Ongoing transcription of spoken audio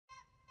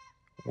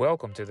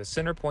Welcome to the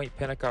Centerpoint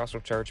Pentecostal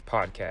Church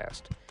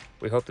podcast.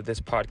 We hope that this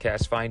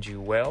podcast finds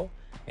you well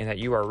and that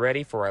you are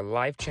ready for a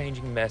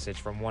life-changing message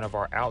from one of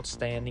our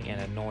outstanding and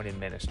anointed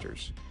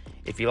ministers.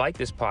 If you like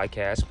this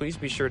podcast, please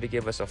be sure to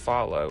give us a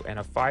follow and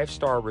a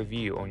 5-star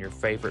review on your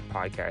favorite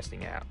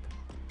podcasting app.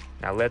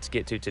 Now let's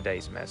get to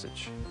today's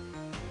message.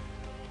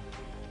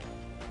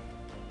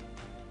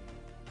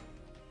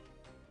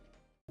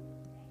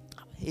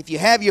 If you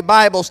have your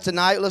Bibles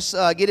tonight, let's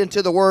get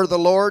into the Word of the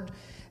Lord.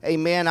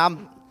 Amen.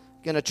 I'm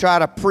going to try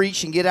to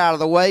preach and get out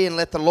of the way and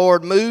let the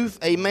Lord move.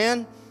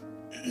 Amen.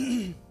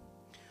 We've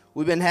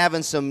been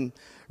having some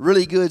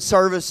really good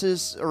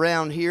services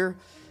around here,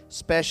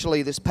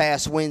 especially this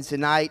past Wednesday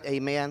night.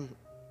 Amen.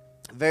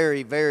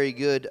 Very, very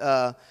good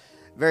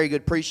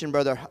preaching,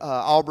 Brother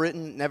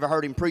Albritton. Never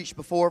heard him preach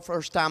before.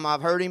 First time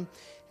I've heard him.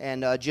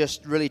 And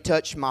just really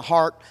touched my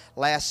heart.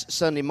 Last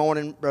Sunday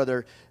morning,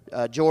 Brother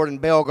Jordan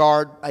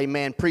Belgard,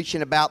 amen,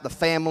 preaching about the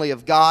family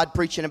of God,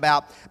 preaching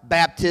about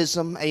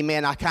baptism,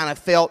 amen. I kind of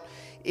felt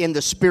in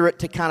the spirit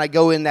to kind of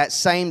go in that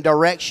same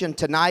direction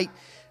tonight.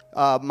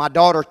 My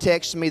daughter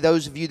texted me,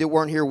 those of you that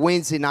weren't here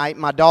Wednesday night,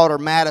 my daughter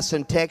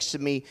Madison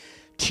texted me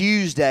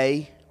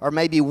Tuesday, or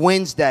maybe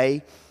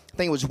Wednesday, I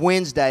think it was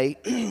Wednesday,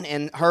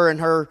 and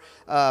her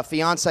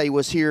fiance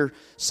was here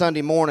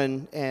Sunday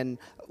morning and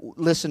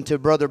listened to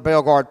Brother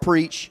Belgard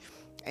preach,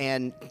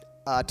 and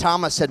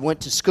Thomas had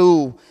went to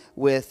school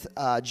with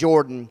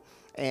Jordan,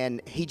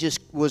 and he just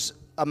was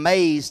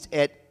amazed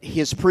at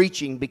his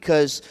preaching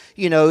because,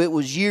 you know, it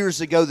was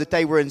years ago that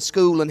they were in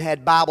school and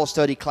had Bible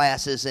study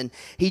classes, and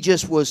he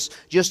just was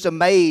just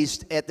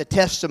amazed at the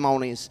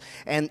testimonies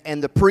and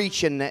the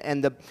preaching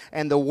and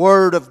the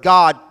Word of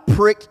God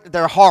pricked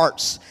their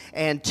hearts.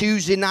 And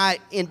Tuesday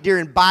night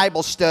during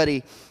Bible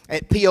study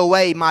at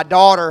POA, my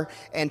daughter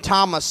and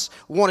Thomas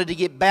wanted to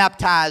get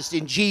baptized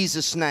in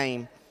Jesus'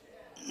 name.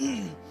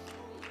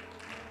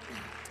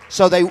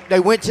 So they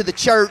went to the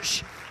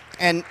church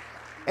and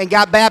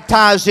got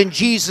baptized in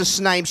Jesus'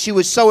 name. She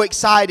was so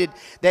excited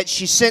that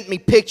she sent me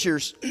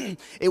pictures.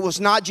 It was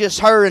not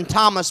just her and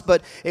Thomas,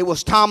 but it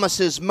was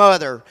Thomas's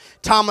mother,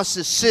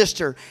 Thomas's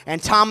sister,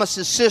 and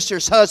Thomas's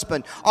sister's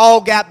husband.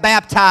 All got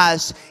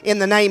baptized in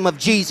the name of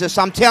Jesus.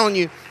 I'm telling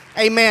you,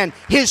 amen.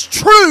 His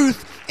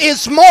truth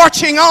is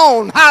marching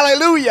on.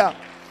 Hallelujah.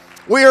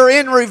 We're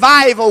in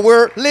revival.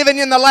 We're living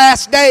in the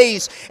last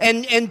days.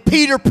 And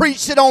Peter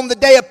preached it on the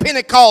day of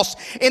Pentecost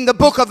in the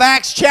book of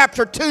Acts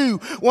chapter 2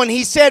 when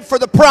he said, "For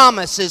the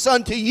promises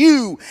unto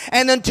you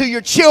and unto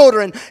your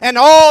children and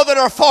all that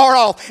are far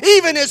off,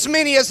 even as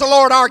many as the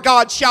Lord our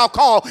God shall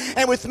call."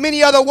 And with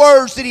many other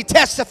words did he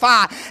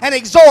testify and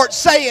exhort,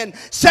 saying,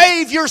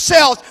 "Save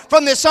yourselves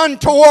from this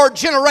untoward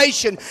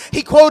generation."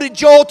 He quoted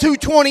Joel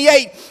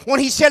 2:28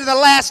 when he said, "In the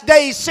last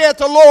days, saith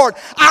the Lord,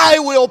 I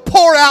will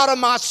pour out of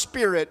my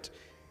spirit."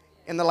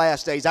 In the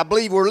last days. I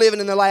believe we're living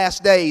in the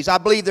last days. I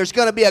believe there's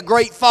going to be a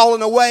great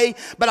falling away,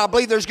 but I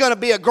believe there's going to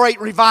be a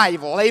great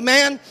revival.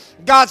 Amen?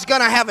 God's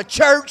going to have a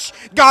church.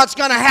 God's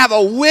going to have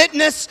a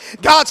witness.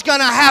 God's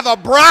going to have a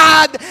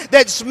bride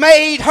that's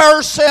made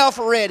herself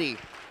ready.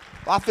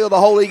 I feel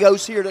the Holy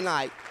Ghost here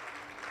tonight.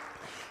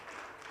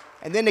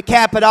 And then to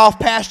cap it off,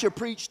 Pastor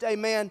preached,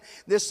 amen,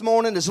 this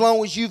morning, as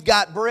long as you've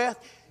got breath,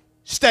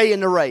 stay in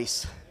the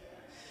race.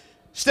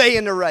 Stay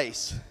in the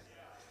race.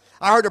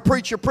 I heard a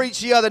preacher preach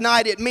the other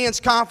night at men's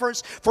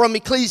conference from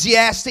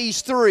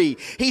Ecclesiastes 3.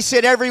 He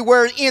said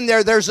everywhere in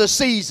there's a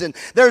season.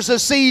 There's a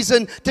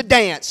season to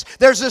dance.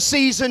 There's a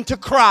season to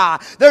cry.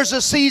 There's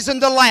a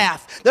season to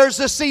laugh. There's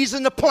a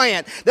season to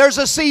plant. There's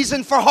a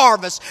season for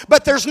harvest.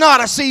 But there's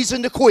not a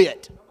season to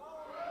quit.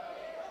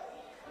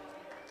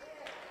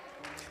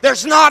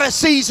 There's not a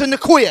season to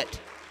quit.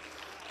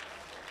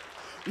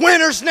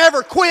 Winners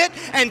never quit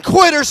and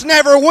quitters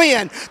never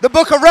win. The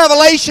book of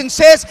Revelation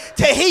says,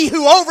 "To he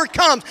who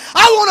overcomes."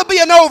 I want to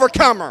be an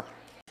overcomer.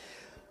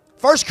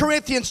 1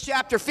 Corinthians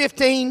chapter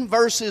 15,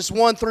 verses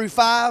 1 through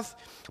 5.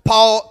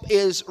 Paul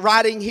is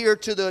writing here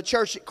to the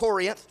church at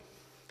Corinth.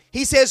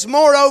 He says,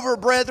 "Moreover,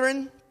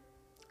 brethren,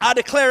 I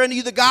declare unto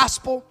you the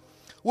gospel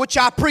which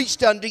I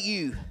preached unto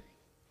you,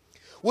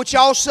 which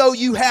also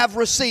you have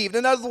received."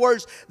 In other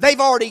words, they've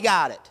already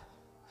got it.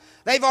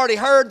 They've already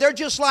heard. They're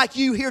just like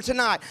you here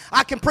tonight.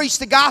 I can preach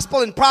the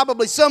gospel, and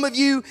probably some of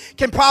you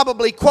can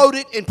probably quote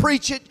it and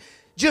preach it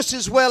just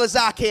as well as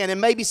I can, and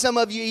maybe some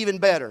of you even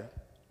better.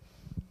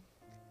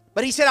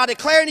 But he said, "I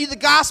declare unto you the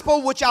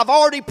gospel which I've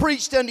already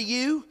preached unto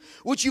you,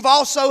 which you've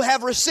also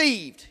have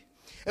received,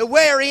 and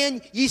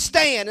wherein ye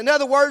stand." In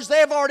other words,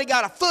 they've already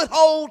got a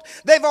foothold.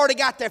 They've already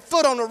got their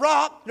foot on the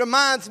rock. Their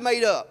mind's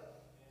made up.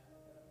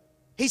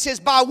 He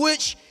says, "By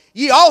which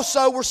ye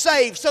also were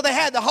saved." So they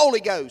had the Holy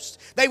Ghost.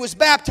 They was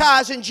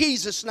baptized in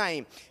Jesus'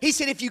 name. He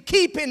said, "If you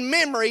keep in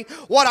memory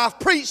what I've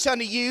preached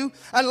unto you,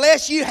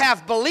 unless you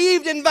have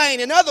believed in vain."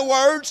 In other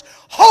words,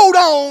 hold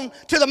on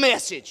to the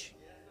message.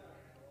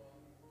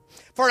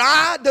 "For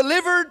I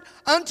delivered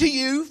unto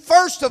you,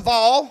 first of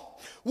all,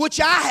 which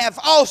I have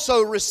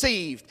also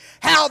received,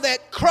 how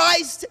that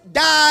Christ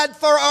died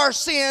for our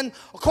sin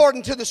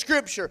according to the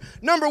Scripture."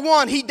 Number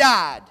one, He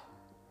died.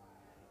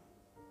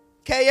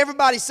 Okay,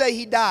 everybody say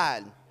he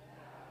died.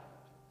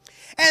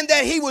 And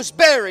that he was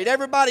buried.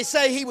 Everybody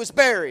say he was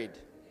buried.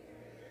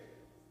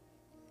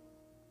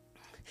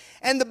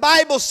 And the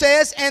Bible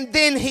says, and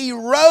then he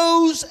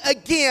rose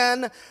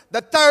again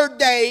the third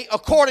day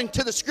according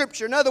to the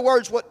Scripture. In other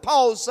words, what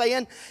Paul's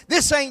saying,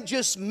 this ain't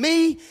just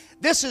me.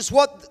 This is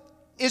what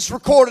is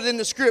recorded in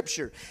the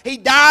Scripture. He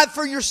died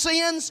for your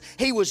sins.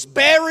 He was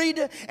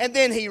buried. And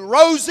then he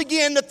rose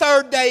again the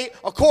third day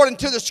according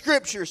to the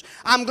Scriptures.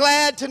 I'm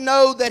glad to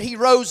know that he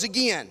rose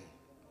again.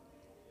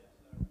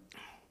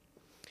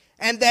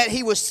 And that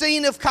he was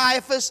seen of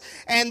Caiaphas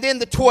and then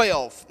the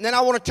 12. And then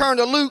I want to turn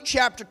to Luke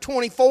chapter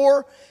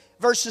 24.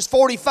 Verses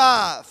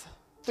 45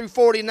 through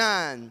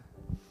 49.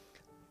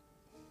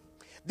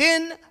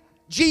 Then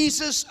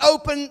Jesus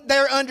opened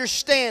their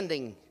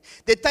understanding,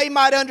 that they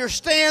might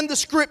understand the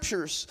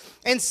Scriptures,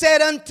 and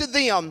said unto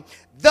them,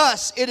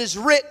 thus it is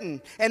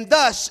written, and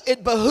thus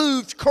it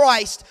behooved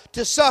Christ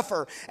to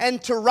suffer,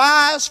 and to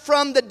rise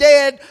from the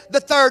dead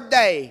the third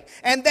day,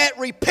 and that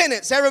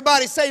repentance,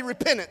 everybody say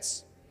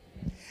repentance,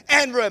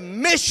 and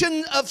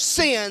remission of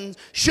sins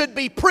should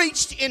be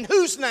preached in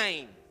whose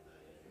name?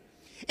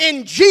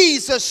 In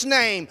Jesus'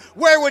 name.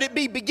 Where would it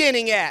be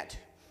beginning at?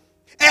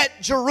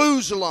 At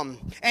Jerusalem.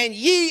 And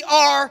ye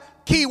are,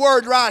 key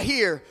word right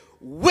here,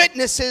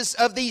 witnesses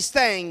of these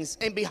things.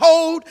 And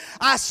behold,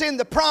 I send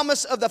the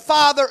promise of the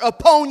Father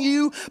upon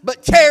you,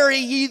 but tarry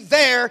ye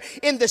there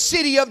in the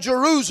city of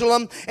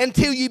Jerusalem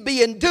until ye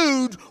be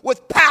endued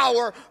with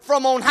power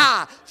from on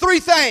high. Three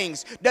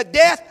things: the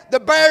death, the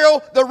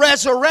burial, the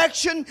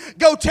resurrection.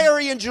 Go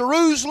tarry in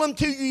Jerusalem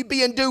till ye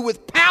be endued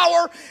with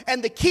power.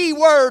 And the key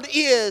word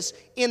is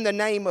in the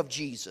name of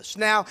Jesus.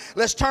 Now,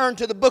 let's turn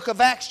to the book of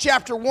Acts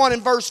chapter 1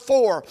 and verse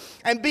 4.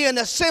 And being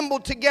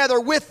assembled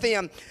together with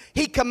them,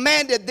 he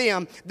commanded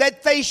them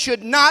that they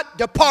should not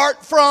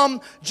depart from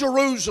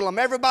Jerusalem.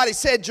 Everybody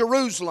said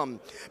Jerusalem.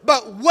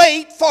 But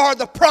wait for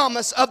the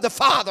promise of the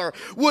Father,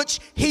 which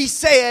he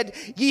said,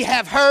 ye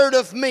have heard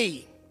of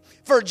me.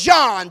 For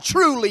John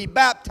truly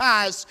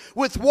baptized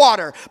with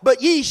water,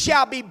 but ye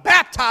shall be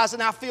baptized,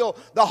 and I feel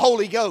the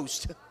Holy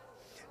Ghost.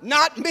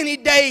 Not many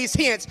days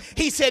hence.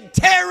 He said,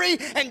 tarry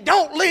and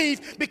don't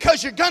leave,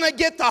 because you're going to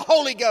get the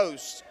Holy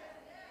Ghost.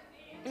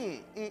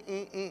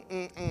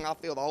 I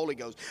feel the Holy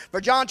Ghost. For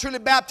John truly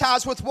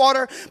baptized with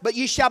water, but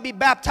ye shall be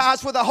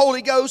baptized with the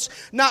Holy Ghost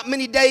not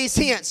many days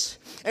hence.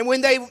 And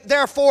when they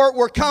therefore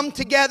were come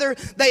together,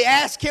 they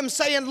asked him,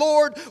 saying,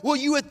 Lord, will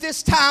you at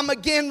this time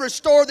again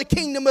restore the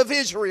kingdom of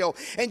Israel?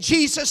 And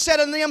Jesus said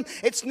unto them,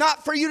 it's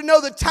not for you to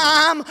know the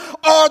time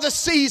or the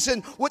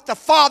season what the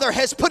Father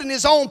has put in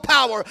his own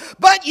power,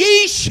 but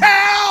ye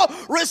shall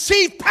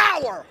receive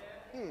power.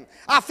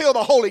 I feel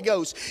the Holy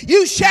Ghost.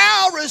 You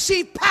shall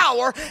receive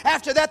power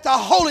after that the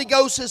Holy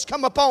Ghost has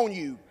come upon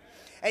you.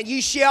 And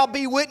ye shall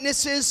be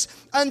witnesses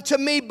unto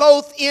me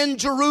both in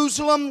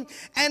Jerusalem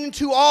and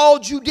to all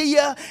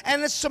Judea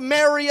and in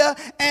Samaria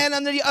and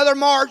in the other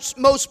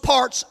most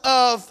parts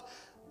of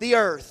the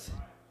earth.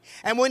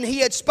 And when he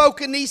had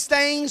spoken these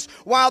things,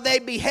 while they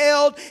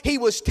beheld, he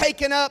was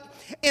taken up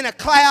in a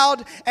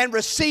cloud and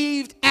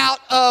received out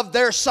of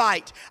their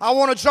sight. I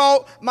want to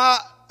draw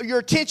your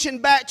attention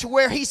back to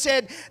where he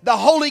said, the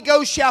Holy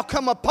Ghost shall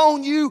come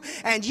upon you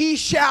and ye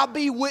shall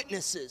be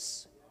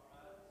witnesses.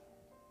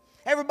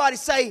 Everybody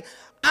say,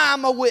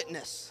 I'm a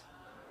witness.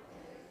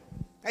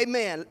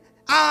 Amen.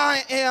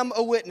 I am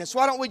a witness.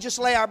 Why don't we just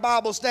lay our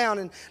Bibles down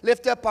and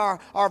lift up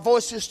our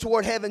voices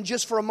toward heaven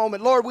just for a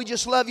moment. Lord, we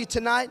just love you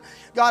tonight.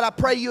 God, I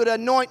pray you to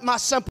anoint my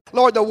simple.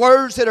 Lord, the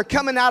words that are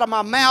coming out of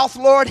my mouth,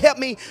 Lord, help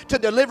me to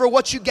deliver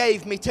what you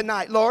gave me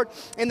tonight, Lord.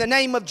 In the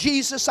name of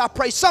Jesus, I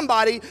pray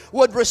somebody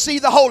would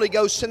receive the Holy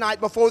Ghost tonight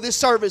before this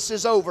service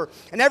is over.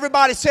 And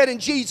everybody said in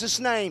Jesus'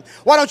 name.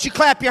 Why don't you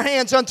clap your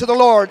hands unto the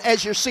Lord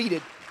as you're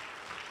seated?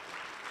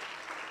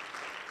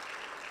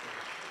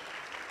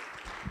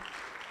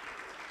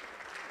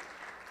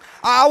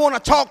 I want to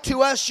talk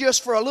to us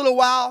just for a little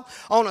while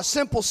on a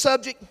simple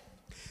subject: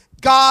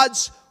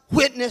 God's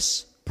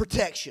witness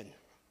protection.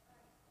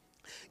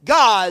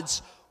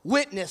 God's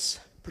witness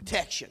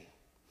protection.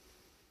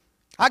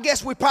 I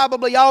guess we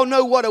probably all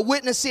know what a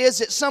witness is.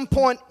 At some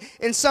point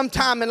in some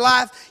time in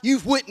life,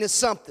 you've witnessed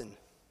something.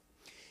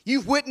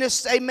 You've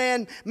witnessed,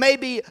 amen,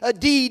 maybe a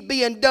deed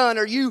being done,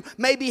 or you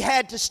maybe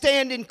had to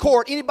stand in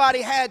court.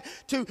 Anybody had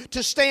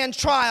to stand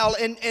trial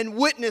and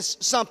witness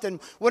something.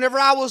 Whenever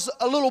I was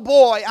a little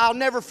boy, I'll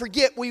never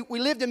forget, we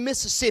lived in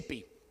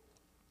Mississippi.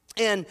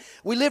 And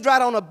we lived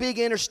right on a big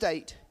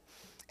interstate.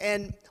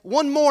 And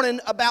one morning,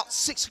 about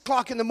 6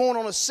 o'clock in the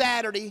morning on a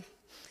Saturday,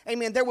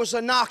 amen, there was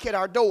a knock at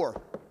our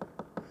door.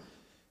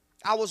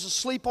 I was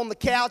asleep on the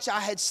couch.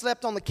 I had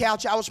slept on the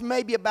couch. I was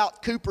maybe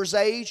about Cooper's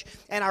age.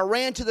 And I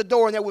ran to the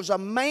door, and there was a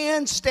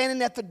man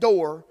standing at the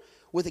door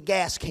with a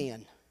gas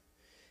can.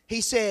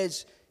 He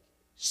says,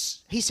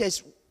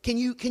 can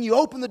you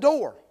open the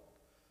door?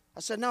 I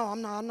said, no,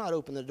 I'm not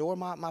opening the door.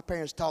 My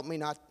parents taught me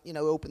not,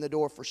 open the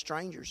door for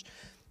strangers.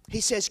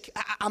 He says,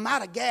 I'm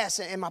out of gas,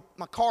 and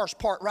my car's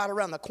parked right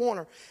around the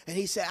corner. And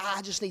he said,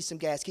 I just need some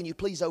gas. Can you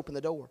please open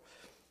the door?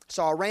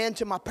 So I ran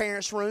to my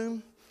parents'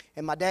 room,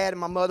 and my dad and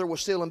my mother were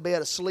still in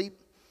bed asleep.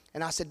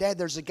 And I said, Dad,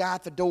 there's a guy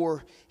at the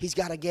door. He's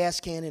got a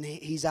gas can, and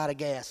he's out of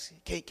gas.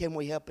 Can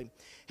we help him?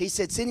 He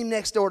said, send him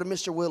next door to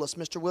Mr. Willis.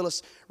 Mr.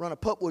 Willis run a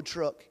pulpwood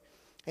truck,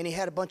 and he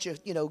had a bunch of,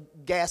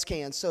 gas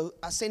cans. So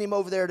I sent him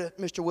over there to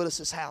Mr.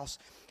 Willis's house.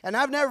 And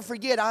I'll never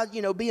forget,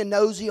 being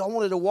nosy, I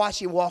wanted to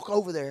watch him walk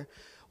over there.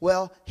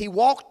 Well, he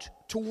walked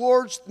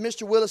towards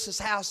Mr. Willis's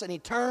house, and he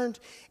turned,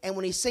 and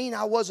when he seen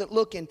I wasn't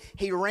looking,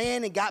 he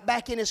ran and got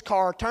back in his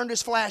car, turned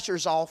his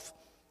flashers off,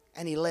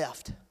 and he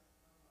left.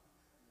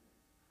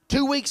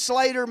 2 weeks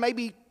later,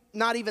 maybe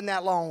not even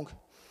that long,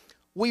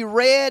 we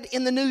read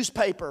in the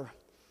newspaper,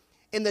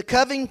 in the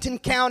Covington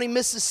County,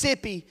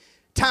 Mississippi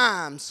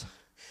Times,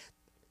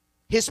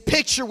 his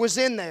picture was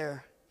in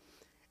there,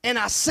 and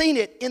I seen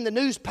it in the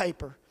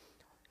newspaper.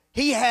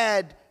 He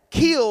had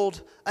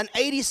killed an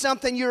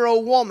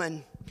 80-something-year-old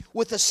woman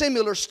with a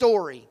similar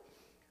story.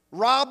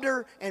 Robbed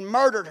her and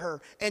murdered her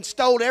and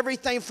stole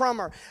everything from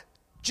her.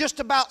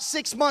 Just about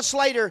 6 months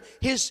later,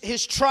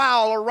 his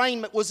trial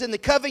arraignment was in the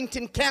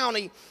Covington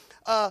County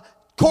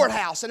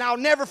courthouse. And I'll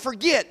never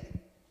forget,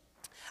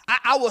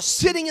 I was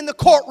sitting in the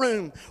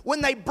courtroom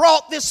when they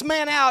brought this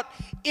man out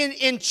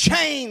in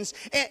chains,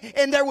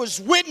 and there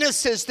was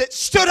witnesses that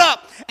stood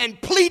up and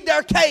plead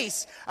their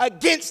case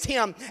against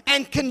him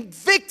and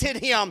convicted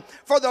him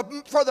for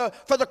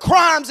the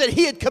crimes that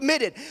he had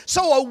committed.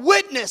 So a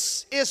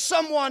witness is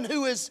someone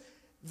who is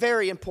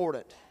very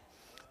important.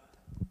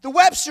 The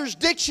Webster's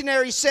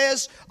Dictionary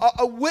says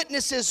a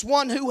witness is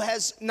one who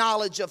has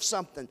knowledge of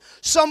something,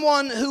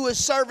 someone who is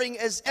serving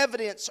as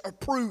evidence or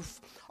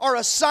proof, or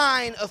a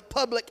sign of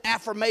public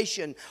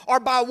affirmation,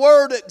 or by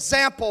word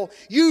example,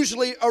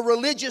 usually a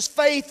religious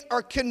faith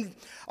or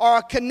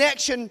a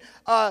connection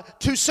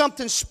to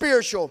something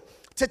spiritual,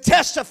 to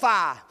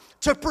testify,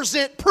 to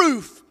present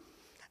proof,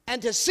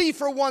 and to see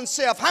for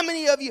oneself. How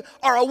many of you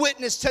are a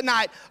witness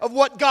tonight of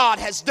what God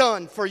has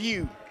done for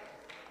you?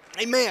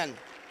 Amen.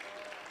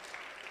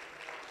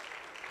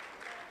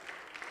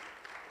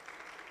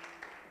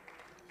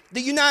 The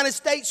United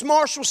States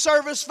Marshal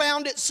Service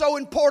found it so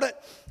important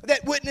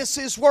that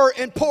witnesses were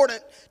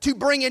important to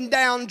bringing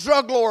down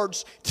drug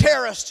lords,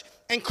 terrorists,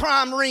 and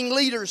crime ring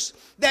leaders,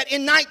 that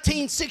in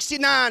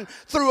 1969,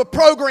 through a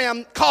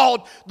program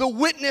called the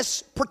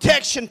Witness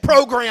Protection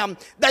Program,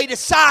 they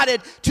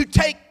decided to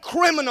take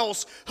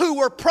criminals who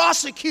were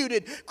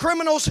prosecuted,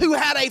 criminals who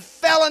had a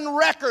felon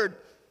record,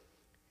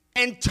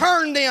 and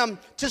turn them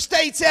to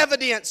state's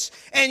evidence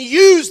and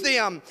use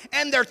them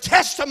and their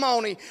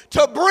testimony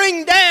to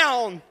bring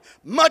down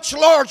much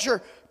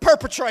larger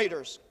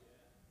perpetrators.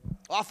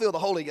 Oh, I feel the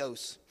Holy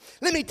Ghost.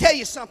 Let me tell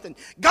you something.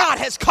 God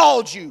has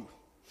called you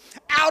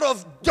out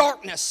of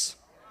darkness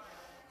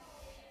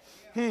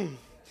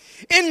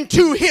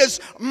into His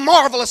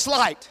marvelous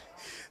light,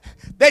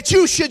 that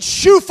you should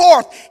shew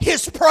forth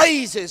His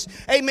praises.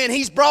 Amen.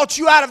 He's brought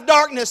you out of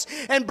darkness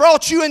and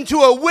brought you into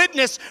a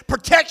witness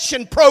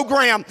protection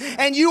program.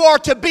 And you are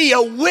to be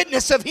a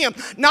witness of Him,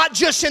 not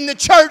just in the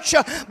church,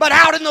 but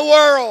out in the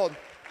world.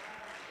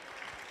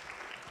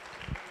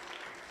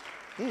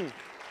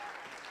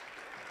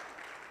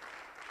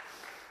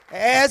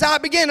 As I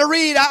began to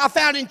read, I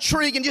found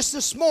intrigue, and just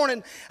this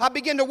morning, I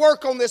began to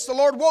work on this. The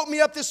Lord woke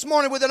me up this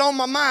morning with it on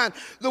my mind.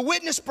 The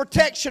Witness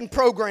Protection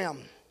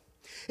Program.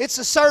 It's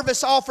a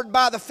service offered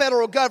by the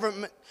federal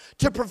government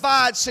to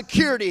provide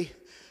security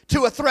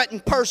to a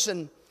threatened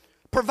person,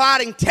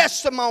 providing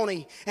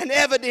testimony and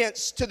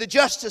evidence to the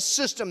justice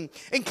system,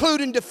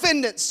 including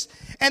defendants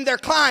and their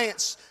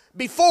clients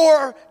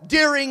before,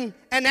 during,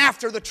 and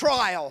after the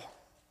trial.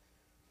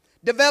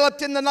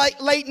 Developed in the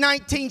late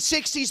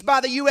 1960s by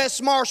the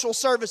U.S. Marshal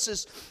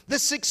Services, the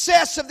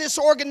success of this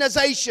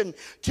organization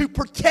to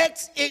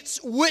protect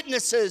its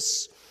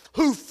witnesses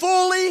who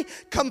fully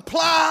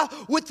comply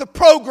with the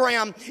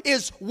program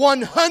is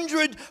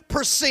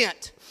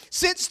 100%.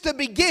 Since the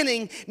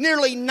beginning,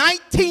 nearly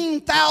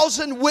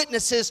 19,000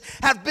 witnesses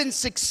have been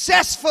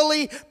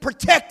successfully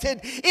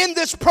protected in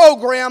this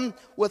program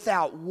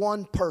without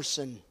one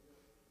person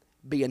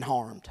being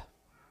harmed.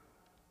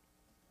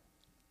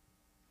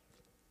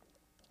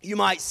 You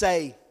might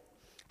say,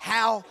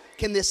 how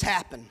can this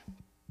happen?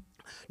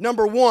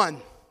 Number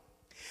one,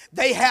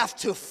 they have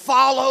to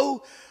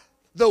follow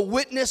the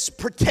witness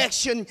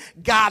protection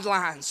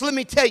guidelines. Let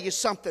me tell you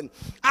something.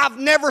 I've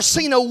never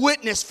seen a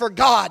witness for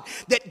God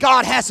that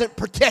God hasn't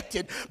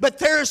protected. But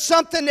there is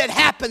something that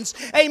happens,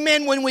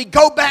 amen, when we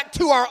go back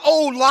to our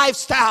old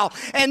lifestyle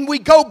and we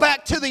go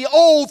back to the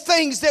old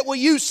things that we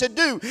used to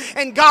do,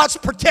 and God's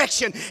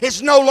protection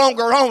is no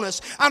longer on us.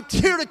 I'm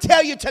here to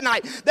tell you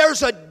tonight,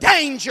 there's a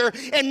danger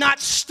in not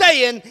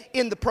staying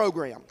in the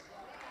program.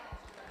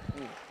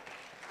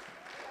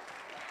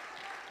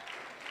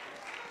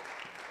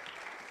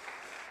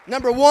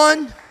 Number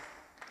one,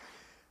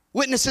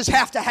 witnesses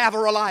have to have a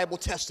reliable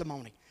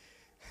testimony.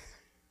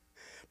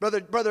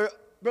 Brother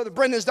Brother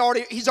Brendan's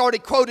he's already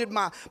quoted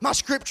my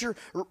scripture,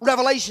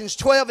 Revelations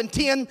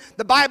 12:10.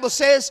 The Bible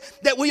says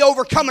that we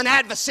overcome an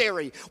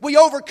adversary. We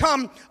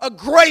overcome a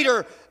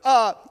greater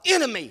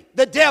enemy,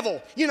 the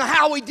devil. You know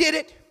how we did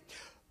it?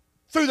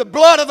 Through the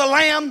blood of the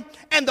Lamb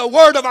and the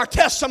word of our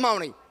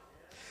testimony.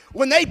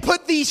 When they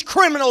put these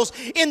criminals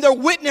in their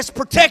witness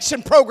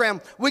protection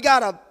program, we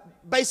got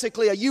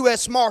basically a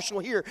U.S. Marshal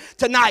here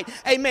tonight.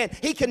 Amen.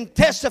 He can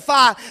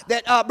testify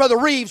that Brother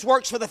Reeves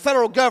works for the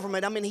federal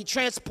government. I mean, he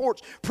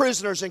transports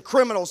prisoners and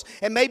criminals.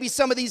 And maybe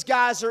some of these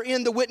guys are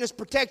in the witness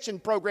protection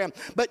program.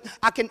 But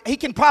he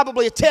can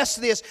probably attest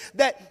to this,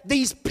 that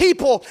these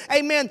people,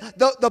 amen,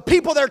 the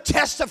people they're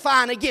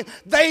testifying, again,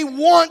 they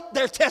want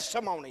their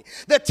testimony.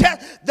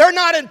 They're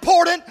not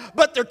important,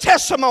 but their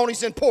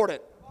testimony's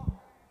important.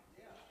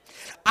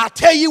 I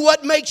tell you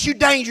what makes you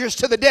dangerous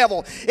to the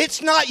devil.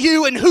 It's not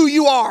you and who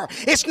you are.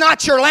 It's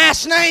not your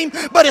last name,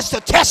 but it's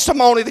the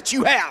testimony that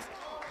you have.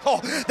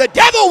 Oh, the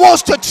devil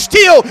wants to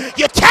steal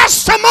your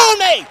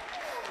testimony.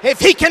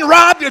 If he can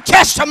rob your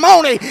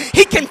testimony,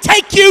 he can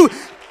take you.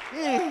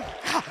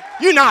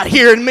 You're not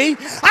hearing me.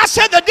 I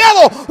said the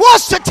devil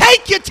wants to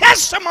take your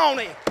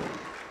testimony.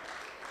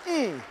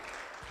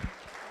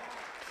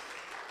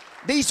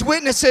 These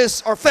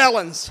witnesses are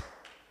felons.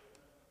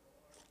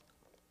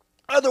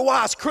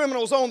 Otherwise,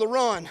 criminals on the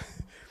run.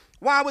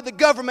 Why would the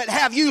government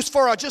have use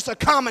for just a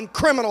common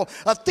criminal,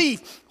 a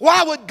thief?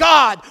 Why would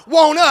God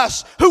want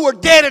us who were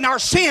dead in our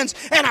sins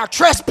and our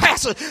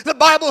trespasses? The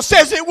Bible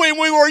says that when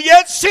we were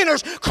yet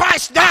sinners,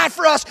 Christ died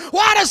for us.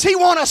 Why does he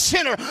want a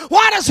sinner?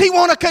 Why does he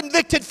want a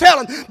convicted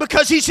felon?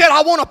 Because he said,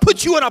 I want to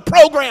put you in a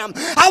program.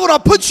 I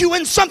want to put you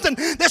in something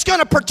that's going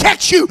to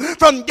protect you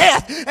from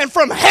death and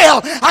from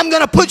hell. I'm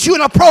going to put you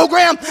in a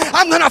program.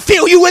 I'm going to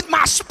fill you with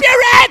my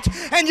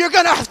spirit, and you're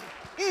going to...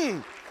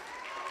 I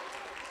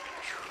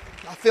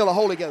feel the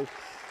Holy Ghost.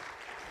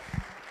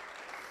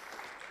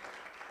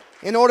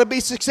 In order to be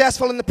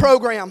successful in the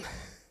program,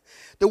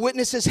 the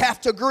witnesses have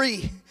to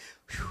agree.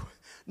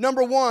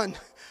 Number one,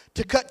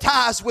 to cut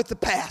ties with the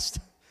past.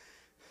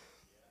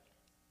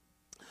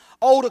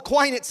 Old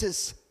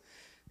acquaintances.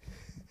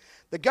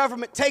 The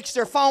government takes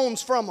their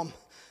phones from them.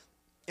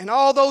 And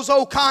all those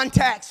old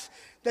contacts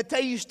that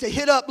they used to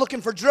hit up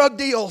looking for drug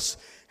deals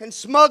and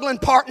smuggling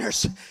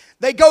partners,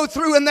 they go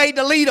through and they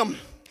delete them.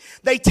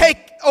 They take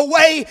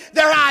away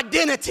their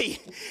identity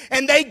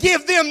and they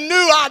give them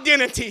new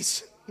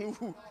identities.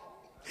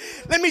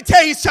 Let me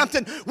tell you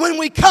something. When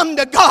we come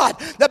to God,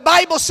 the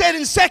Bible said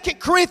in 2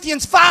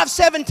 Corinthians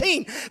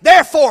 5:17,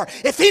 therefore,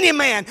 if any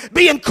man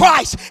be in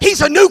Christ,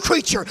 he's a new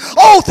creature.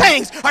 All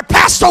things are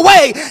passed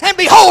away, and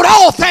behold,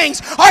 all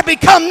things are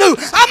become new.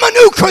 I'm a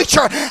new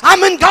creature.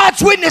 I'm in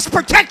God's witness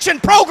protection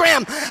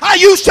program. I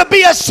used to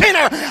be a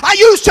sinner. I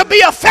used to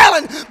be a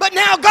felon, but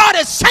now God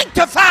has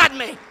sanctified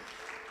me.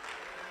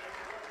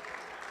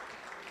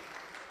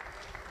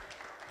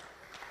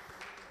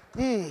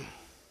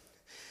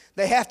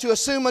 They have to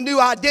assume a new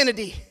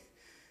identity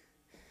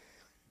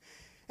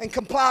and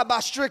comply by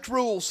strict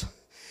rules.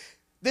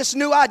 This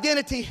new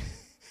identity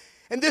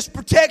and this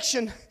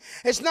protection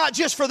is not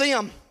just for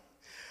them,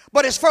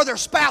 but it's for their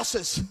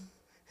spouses.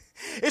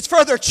 It's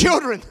for their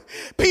children.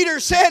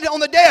 Peter said on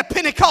the day of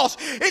Pentecost,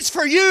 it's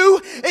for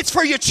you, it's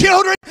for your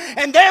children,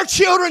 and their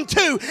children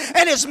too.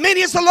 And as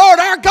many as the Lord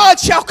our God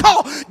shall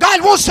call.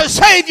 God wants to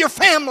save your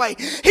family.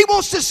 He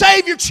wants to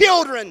save your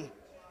children.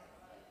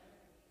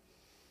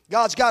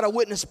 God's got a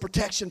witness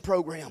protection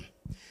program,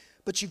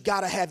 but you've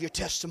got to have your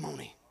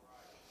testimony.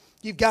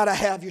 You've got to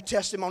have your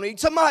testimony.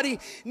 Somebody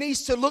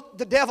needs to look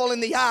the devil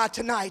in the eye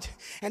tonight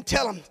and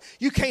tell him,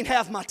 you can't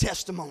have my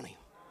testimony.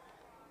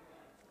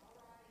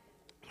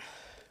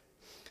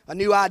 A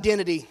new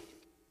identity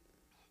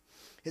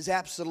is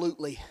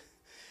absolutely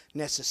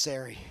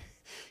necessary.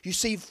 You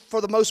see,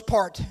 for the most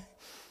part,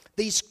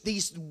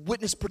 these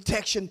witness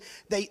protection,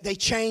 they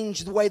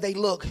change the way they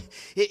look.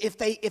 If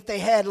they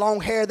had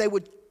long hair, they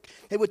would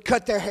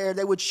cut their hair.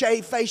 They would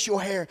shave facial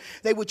hair.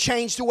 They would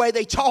change the way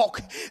they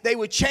talk. They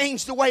would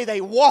change the way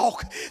they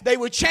walk. They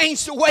would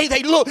change the way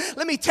they look.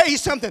 Let me tell you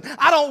something.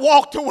 I don't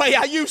walk the way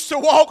I used to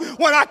walk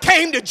when I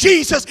came to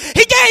Jesus.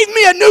 He gave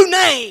me a new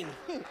name.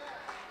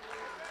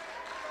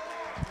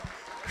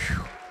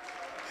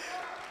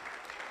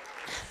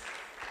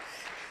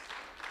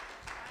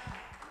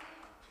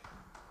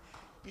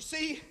 You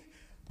see,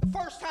 the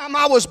first time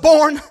I was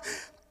born,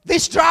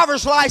 this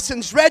driver's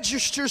license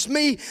registers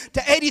me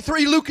to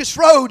 83 Lucas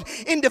Road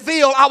in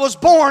DeVille. I was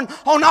born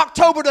on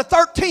October the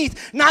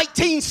 13th,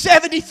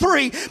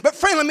 1973. But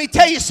friend, let me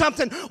tell you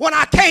something. When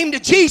I came to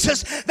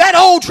Jesus, that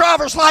old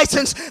driver's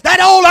license, that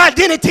old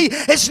identity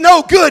is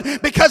no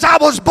good because I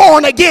was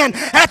born again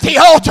at the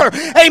altar.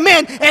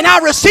 Amen. And I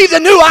received a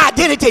new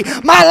identity.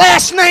 My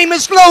last name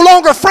is no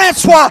longer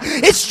Francois.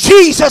 It's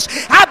Jesus.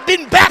 I've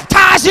been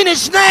baptized in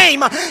his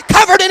name,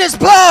 covered in his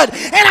blood,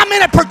 and I'm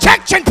in a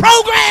protection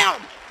program.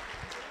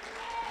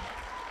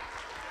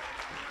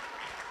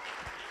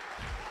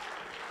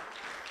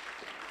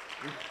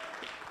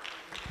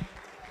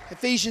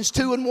 Ephesians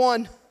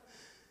 2:1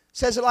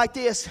 says it like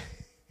this.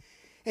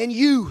 And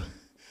you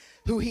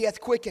who he hath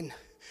quickened,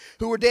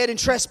 who were dead in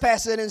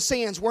trespasses and in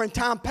sins, where in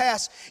time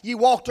past ye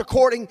walked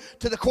according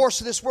to the course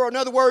of this world. In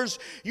other words,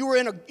 you were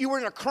in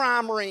a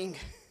crime ring,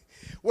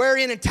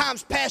 wherein in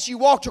times past you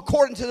walked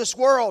according to this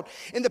world,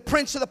 in the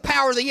prince of the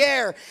power of the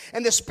air,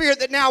 and the spirit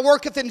that now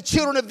worketh in the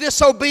children of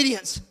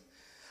disobedience,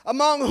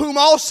 among whom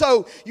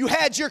also you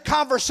had your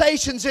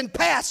conversations in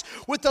past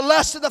with the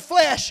lust of the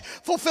flesh,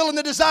 fulfilling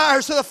the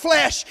desires of the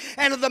flesh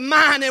and of the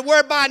mind, and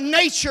were by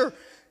nature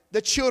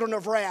the children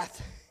of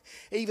wrath,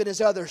 even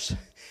as others.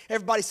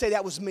 Everybody say,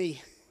 that was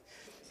me.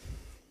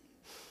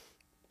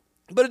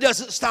 But it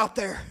doesn't stop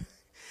there.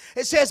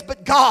 It says,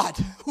 but God,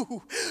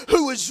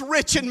 who is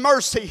rich in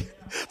mercy,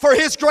 for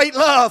his great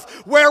love,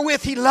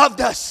 wherewith he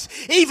loved us,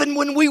 even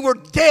when we were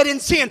dead in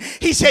sin.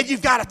 He said,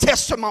 you've got a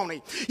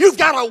testimony. You've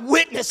got a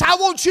witness. I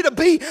want you to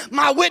be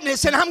my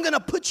witness, and I'm going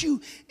to put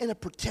you in a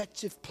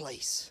protective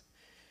place.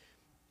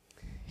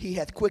 He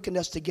hath quickened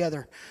us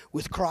together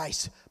with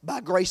Christ.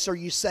 By grace are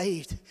you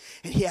saved.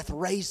 And he hath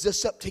raised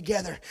us up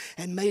together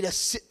and made us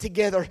sit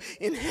together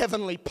in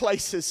heavenly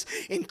places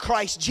in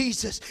Christ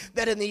Jesus,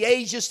 that in the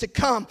ages to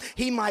come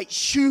he might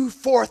shew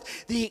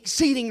forth the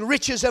exceeding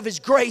riches of his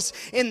grace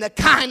in the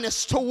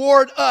kindness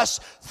toward us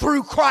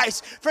through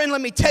Christ. Friend,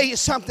 let me tell you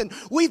something.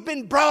 We've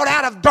been brought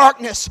out of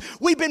darkness.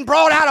 We've been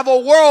brought out of a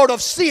world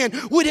of sin.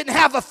 We didn't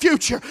have a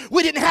future.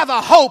 We didn't have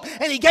a hope.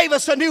 And he gave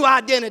us a new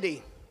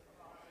identity.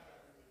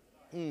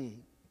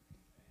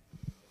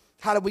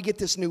 How did we get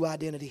this new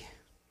identity?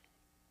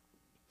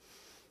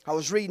 I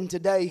was reading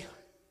today,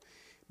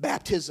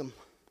 baptism.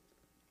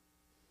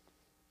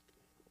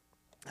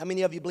 How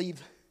many of you believe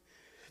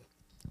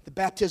that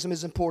baptism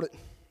is important?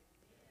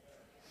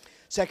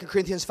 2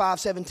 Corinthians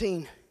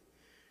 5:17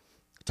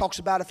 talks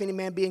about, if any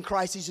man be in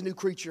Christ, he's a new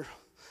creature.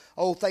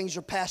 Old things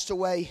are passed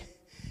away,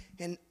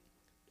 and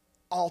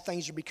all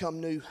things are become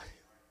new.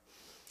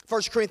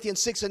 1 Corinthians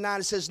 6:9,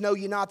 it says, know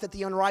ye not that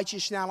the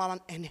unrighteous shall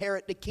not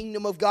inherit the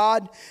kingdom of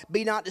God?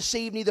 Be not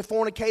deceived, neither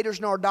fornicators,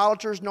 nor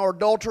idolaters, nor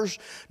adulterers,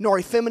 nor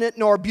effeminate,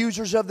 nor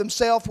abusers of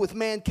themselves with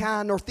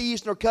mankind, nor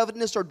thieves, nor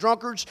covetous, nor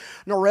drunkards,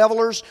 nor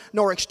revelers,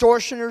 nor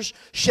extortioners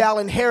shall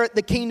inherit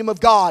the kingdom of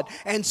God.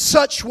 And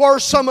such were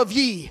some of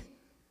ye,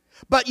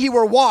 but ye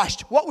were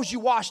washed. What was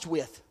you washed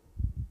with?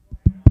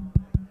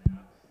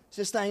 Is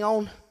this thing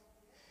on?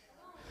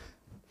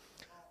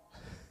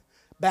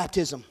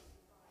 Baptism.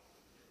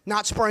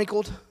 Not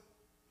sprinkled.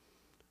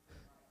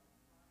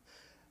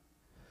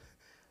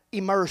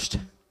 Immersed.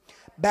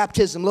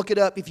 Baptism. Look it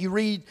up. If you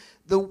read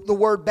the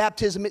word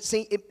baptism,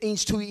 it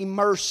means to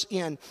immerse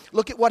in.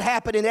 Look at what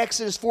happened in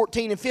Exodus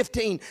 14 and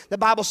 15. The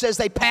Bible says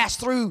they passed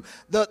through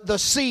the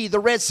sea, the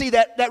Red Sea.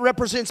 That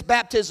represents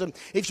baptism.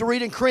 If you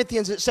read in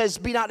Corinthians, it says,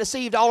 be not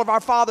deceived, all of our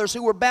fathers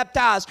who were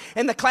baptized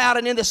in the cloud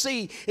and in the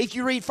sea. If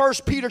you read 1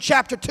 Peter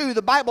chapter 2,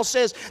 the Bible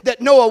says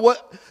that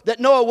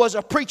Noah was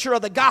a preacher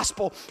of the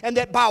gospel, and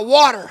that by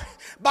water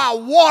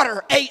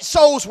 8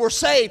 souls were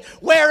saved,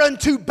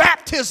 whereunto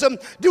baptism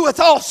doeth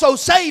also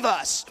save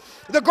us.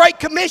 The Great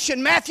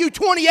Commission, Matthew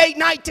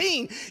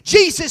 28:19,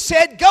 Jesus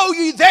said, go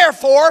ye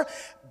therefore,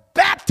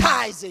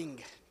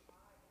 baptizing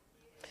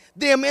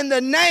them in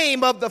the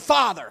name of the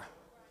Father,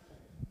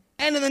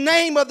 and in the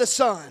name of the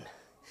Son,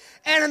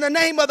 and in the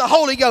name of the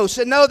Holy Ghost.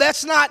 And no,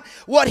 that's not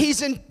what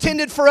he's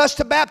intended for us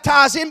to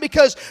baptize in,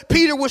 because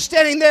Peter was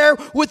standing there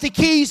with the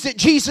keys that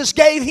Jesus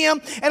gave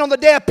him, and on the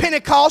day of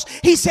Pentecost,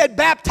 he said,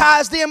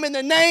 baptize them in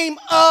the name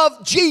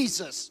of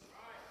Jesus.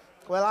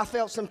 Well, I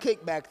felt some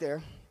kickback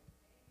there.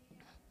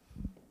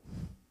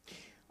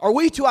 Are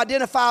we to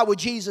identify with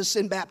Jesus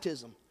in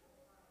baptism?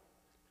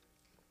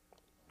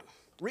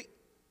 I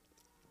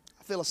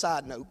feel a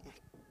side note.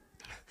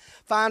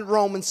 Find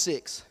Romans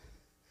 6.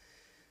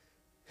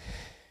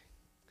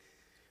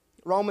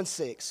 Romans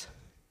 6.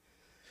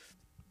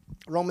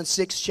 Romans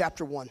 6,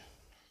 chapter 1.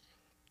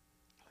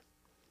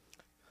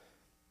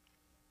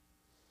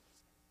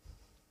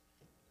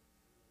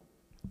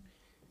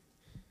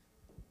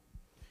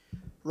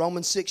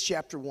 Romans 6,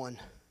 chapter 1.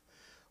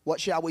 What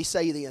shall we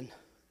say then?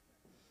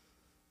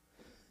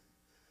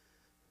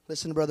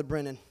 Listen to Brother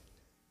Brennan.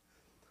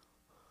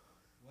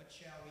 What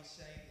shall we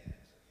say then?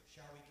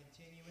 Shall we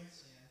continue in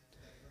sin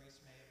that grace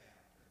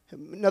may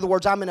abound? In other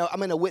words, I'm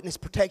in a witness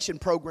protection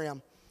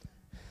program.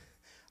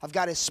 I've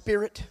got his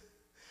spirit.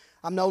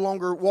 I'm no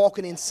longer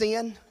walking in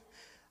sin.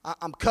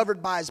 I'm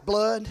covered by his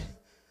blood.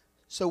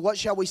 So what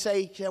shall we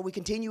say? Shall we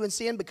continue in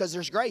sin? Because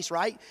there's grace,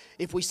 right?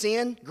 If we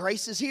sin,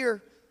 grace is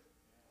here.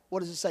 What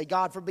does it say?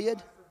 God forbid?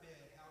 God forbid.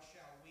 How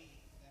shall we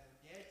that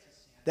are dead to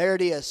sin? There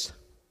it is.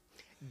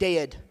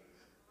 Dead.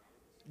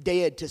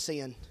 Dead to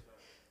sin.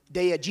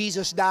 Dead.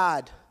 Jesus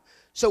died.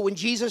 So when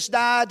Jesus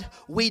died,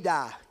 we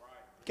die.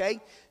 Okay?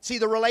 See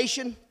the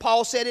relation?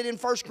 Paul said it in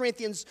 1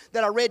 Corinthians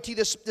that I read to you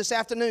this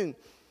afternoon.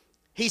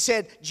 He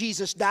said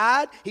Jesus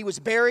died, he was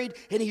buried,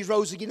 and he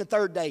rose again the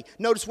third day.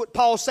 Notice what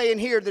Paul's saying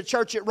here to the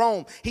church at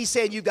Rome. He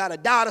said you've got to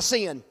die to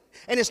sin.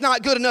 And it's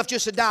not good enough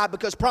just to die,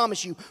 because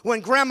promise you, when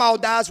grandma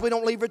dies, we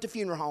don't leave her at the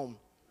funeral home.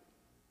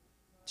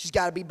 She's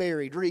got to be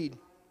buried. Read.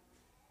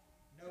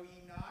 Know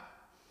ye not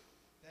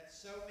that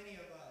so many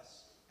of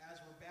us, as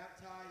we're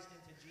baptized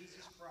into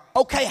Jesus Christ.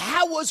 Okay,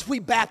 how was we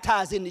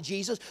baptized into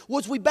Jesus?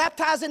 Was we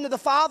baptized into the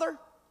Father?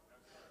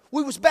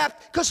 We was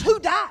baptized, because who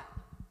died?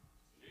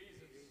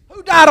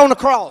 Who died on the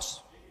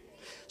cross?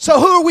 So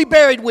who are we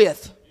buried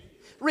with?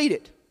 Read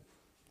it.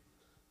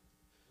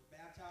 We're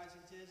baptized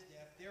into his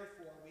death.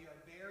 Therefore, we are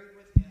buried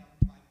with him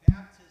by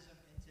baptism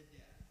into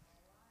death.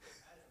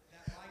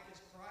 That like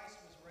as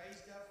Christ was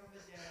raised up from the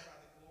dead by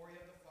the glory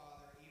of the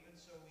Father, even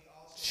so we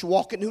also Should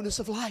walk in newness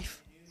of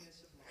life.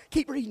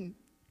 Keep reading.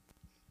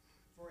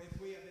 For if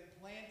we have been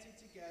planted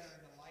together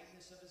in the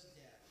likeness of his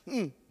death,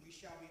 we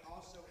shall be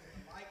also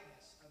in the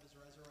likeness of his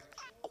resurrection.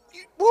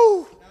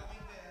 Woo!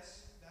 Knowing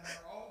this, that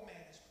our old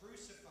man is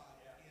crucified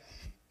with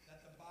him,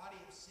 that the body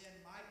of sin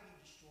might be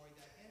destroyed,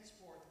 that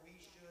henceforth we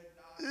should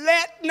not.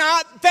 Let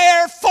not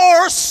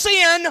therefore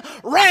sin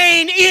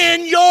reign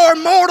in your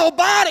mortal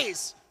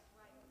bodies.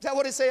 Is that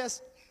what it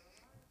says?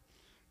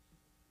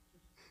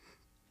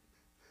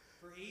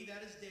 For he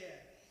that is dead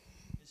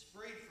is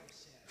freed from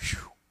sin.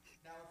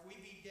 Now if we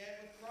be dead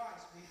with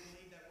Christ, we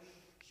believe that we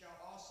shall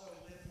also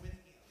live with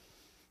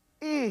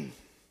him.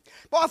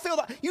 Well, I feel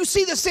that. You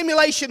see the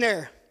simulation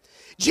there.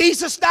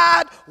 Jesus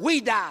died,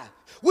 we die.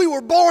 We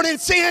were born in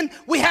sin,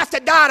 we have to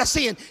die to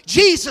sin.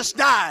 Jesus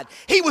died.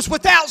 He was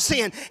without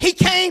sin. He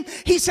came,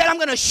 he said, I'm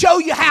going to show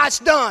you how it's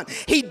done.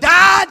 He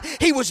died,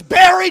 he was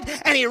buried,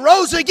 and he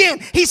rose again.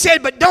 He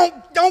said, but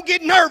don't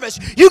get nervous.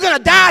 You're going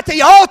to die at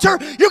the altar.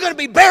 You're going to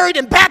be buried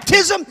in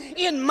baptism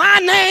in my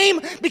name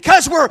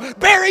because we're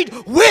buried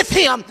with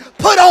him.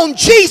 Put on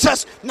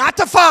Jesus, not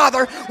the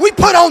Father. We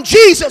put on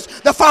Jesus.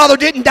 The Father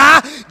didn't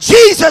die.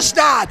 Jesus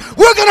died.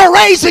 We're going to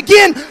raise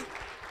again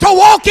to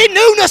walk in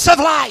newness of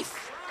life.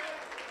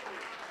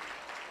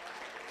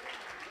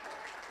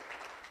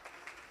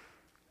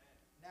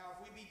 Now if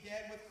we be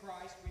dead with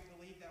Christ, we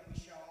believe that we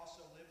shall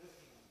also live with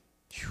him.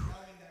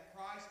 Knowing that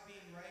Christ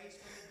being raised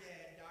from the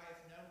dead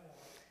dieth no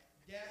more.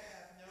 Death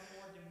hath no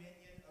more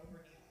dominion over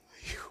him.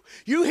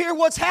 You hear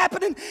what's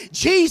happening?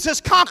 Jesus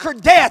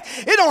conquered death.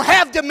 It don't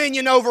have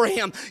dominion over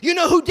him. You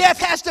know who death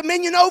has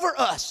dominion over?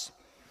 Us.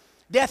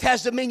 Death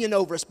has dominion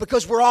over us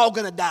because we're all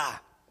going to die.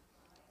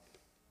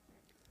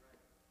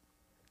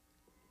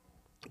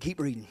 Keep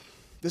reading.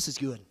 This is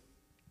good.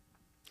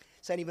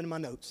 This ain't even in my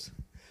notes.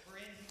 For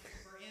in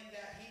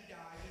that he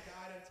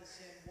died unto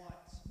sin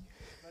once.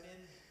 But in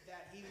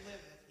that he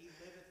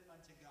liveth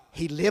unto God.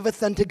 He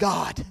liveth unto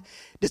God.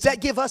 Does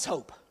that give us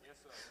hope? Yes,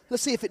 sir.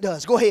 Let's see if it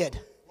does. Go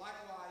ahead.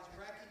 Likewise,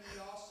 reckon ye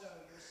also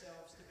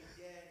yourselves to be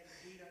dead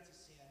indeed unto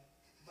sin,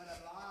 but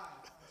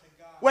alive unto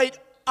God. Wait,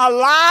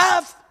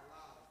 alive?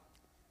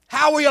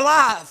 How are we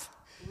alive?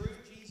 Through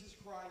Jesus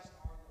Christ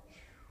our Lord.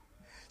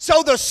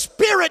 So the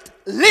Spirit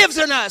lives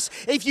in us.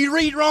 If you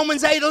read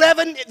Romans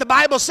 8:11, the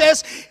Bible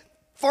says,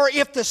 for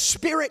if the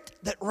Spirit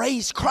that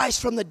raised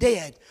Christ from the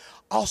dead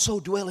also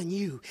dwell in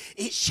you,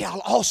 it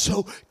shall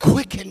also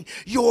quicken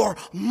your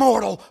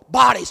mortal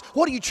bodies.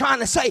 What are you trying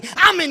to say?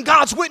 I'm in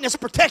God's witness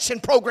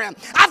protection program.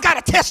 I've got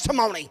a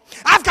testimony.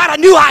 I've got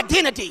a new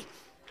identity.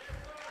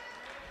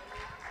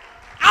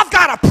 I've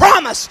got a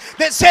promise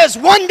that says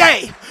one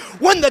day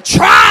when the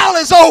trial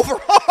is over,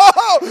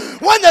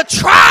 when the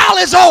trial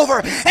is over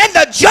and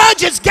the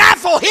judge's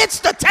gavel hits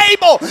the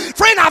table,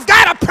 friend, I've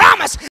got a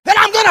promise that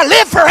I'm going to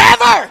live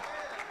forever.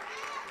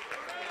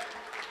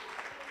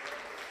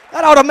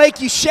 That ought to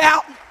make you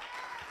shout.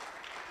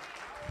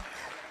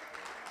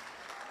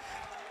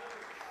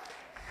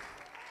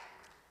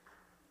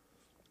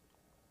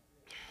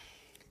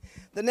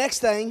 The next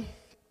thing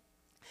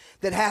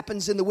that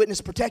happens in the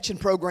witness protection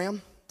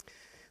program,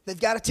 they've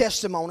got a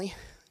testimony.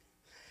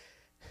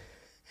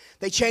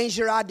 They change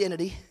their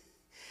identity.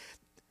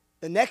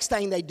 The next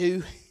thing they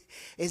do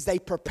is they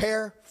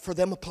prepare for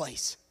them a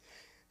place.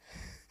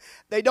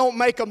 They don't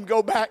make them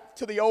go back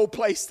to the old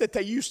place that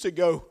they used to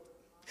go.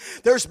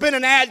 There's been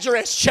an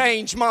address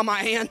change, Mama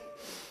Ann.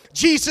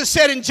 Jesus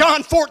said in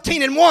John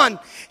 14:1,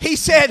 he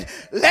said,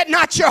 let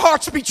not your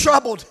hearts be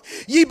troubled.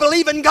 Ye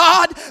believe in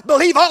God,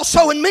 believe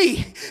also in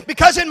me.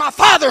 Because in my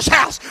Father's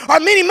house are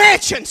many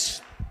mansions.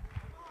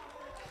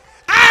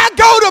 I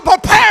go to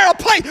prepare a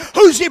place.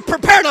 Who's he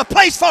preparing a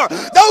place for?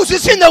 Those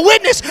that's in the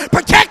witness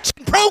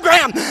protection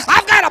program.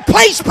 I've got a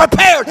place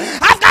prepared.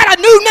 I've got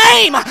a new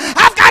name.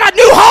 I've got a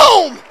new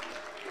home.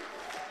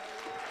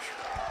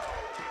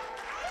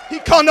 I'm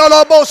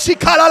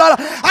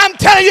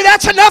telling you,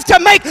 that's enough to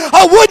make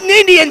a wooden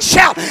Indian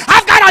shout.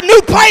 I've got a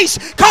new place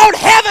called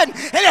heaven,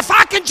 and if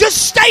I can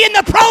just stay in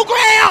the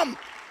program.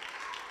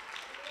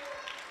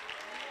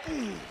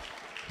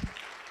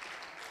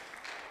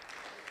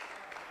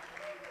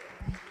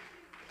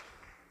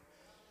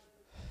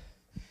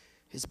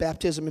 Is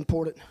baptism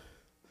important?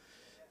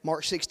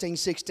 Mark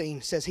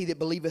 16:16 says, he that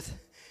believeth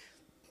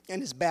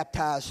and is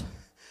baptized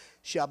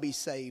shall be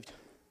saved.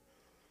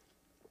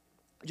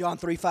 John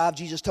 3:5,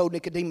 Jesus told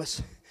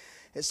Nicodemus,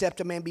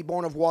 except a man be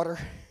born of water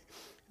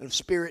and of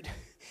spirit,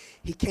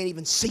 he can't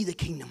even see the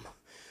kingdom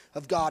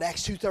of God.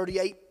 Acts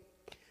 2:38,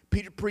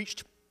 Peter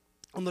preached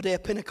on the day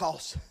of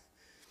Pentecost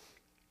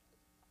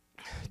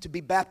to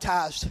be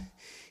baptized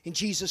in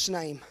Jesus'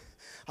 name.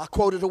 I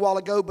quoted a while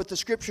ago, but the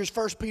scripture is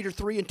 1 Peter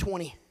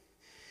 3:20,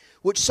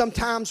 which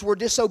sometimes were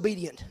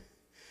disobedient,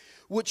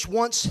 which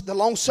once the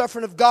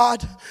long-suffering of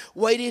God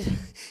waited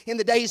in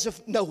the days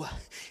of Noah.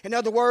 In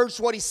other words,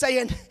 what he's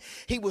saying,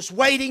 he was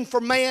waiting for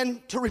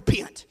man to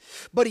repent,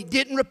 but he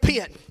didn't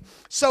repent.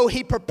 So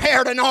he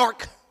prepared an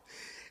ark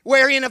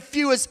wherein a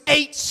few as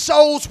 8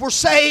 souls were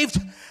saved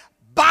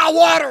by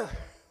water.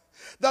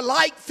 The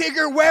like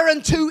figure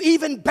whereunto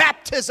even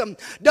baptism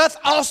doth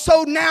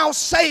also now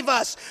save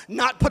us,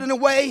 not putting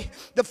away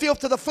the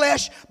filth of the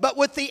flesh, but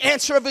with the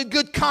answer of a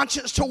good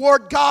conscience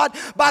toward God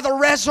by the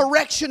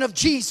resurrection of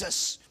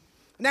Jesus.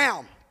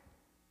 Now,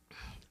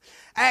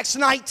 Acts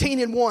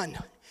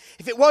 19:1.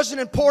 If it wasn't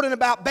important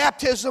about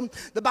baptism,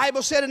 the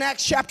Bible said in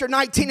Acts chapter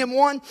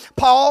 19:1,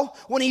 Paul,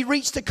 when he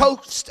reached the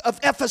coast of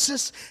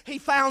Ephesus, he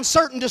found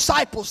certain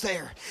disciples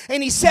there.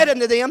 And he said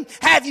unto them,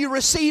 have you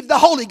received the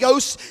Holy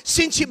Ghost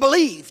since you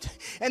believed?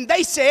 And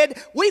they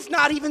said, we've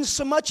not even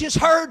so much as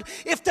heard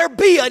if there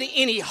be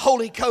any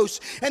Holy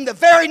Ghost. And the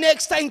very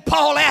next thing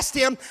Paul asked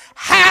them,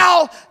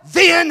 how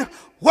then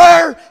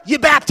were you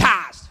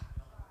baptized?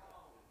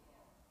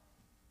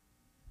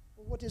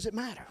 Well, what does it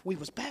matter? We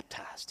was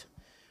baptized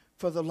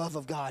for the love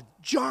of God.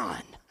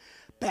 John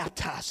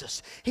baptized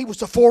us. He was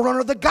the forerunner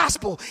of the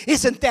gospel.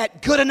 Isn't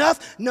that good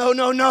enough? No.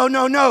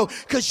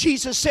 Because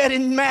Jesus said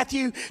in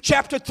Matthew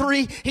chapter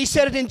 3, he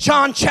said it in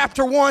John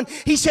chapter 1,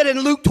 he said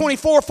in Luke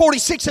 24,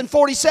 46 and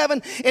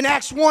 47, in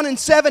Acts 1 and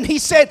 7, he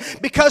said,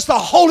 because the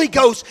Holy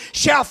Ghost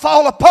shall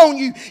fall upon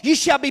you, you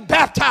shall be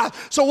baptized.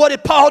 So what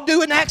did Paul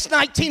do in Acts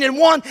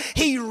 19:1?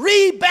 He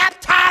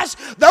re-baptized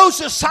those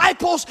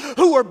disciples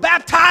who were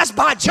baptized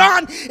by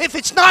John. If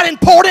it's not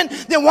important,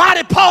 then why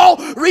did Paul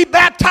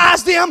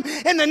re-baptize them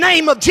in the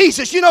name of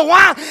Jesus? You know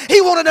why?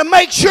 He wanted to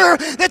make sure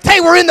that they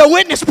were in the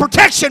witness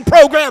protection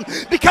program,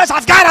 because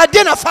I've got to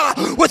identify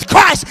with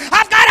Christ.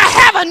 I've got to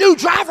have a new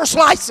driver's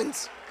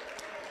license.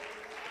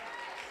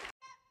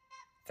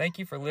 Thank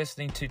you for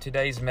listening to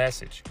today's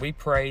message. We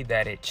pray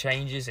that it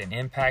changes and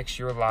impacts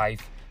your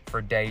life for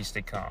days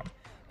to come.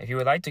 If you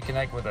would like to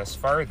connect with us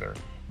further,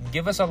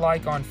 give us a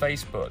like on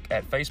Facebook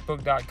at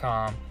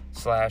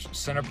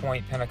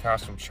facebook.com/Centerpoint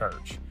Pentecostal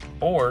Church,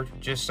 or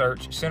just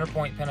search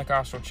Centerpoint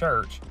Pentecostal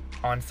Church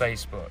on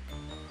Facebook.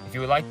 If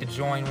you would like to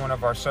join one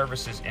of our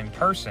services in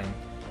person,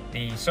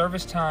 the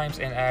service times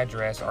and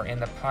address are in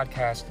the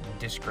podcast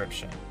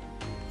description.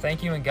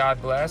 Thank you and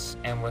God bless,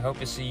 and we hope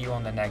to see you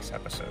on the next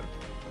episode.